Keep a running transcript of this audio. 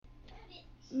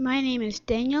My name is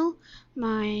Daniel.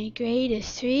 My grade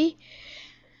is 3.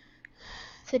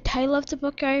 The title of the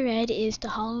book I read is The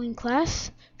Halloween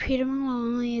Class. Peter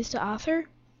Maloney is the author.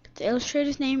 The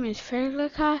illustrator's name is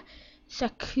Frelica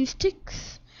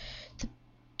Zakoustics.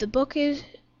 This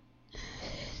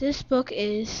book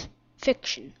is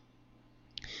fiction.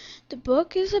 The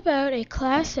book is about a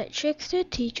class that tricks their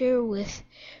teacher with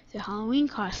their Halloween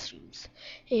costumes.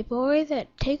 A boy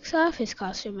that takes off his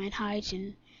costume and hides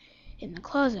in the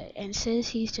closet and says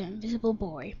he's the invisible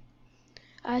boy.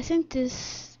 I think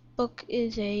this book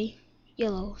is a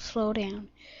yellow. Slow down.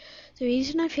 The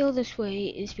reason I feel this way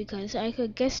is because I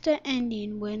could guess the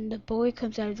ending when the boy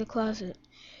comes out of the closet.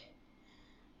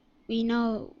 We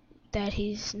know that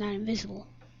he's not invisible.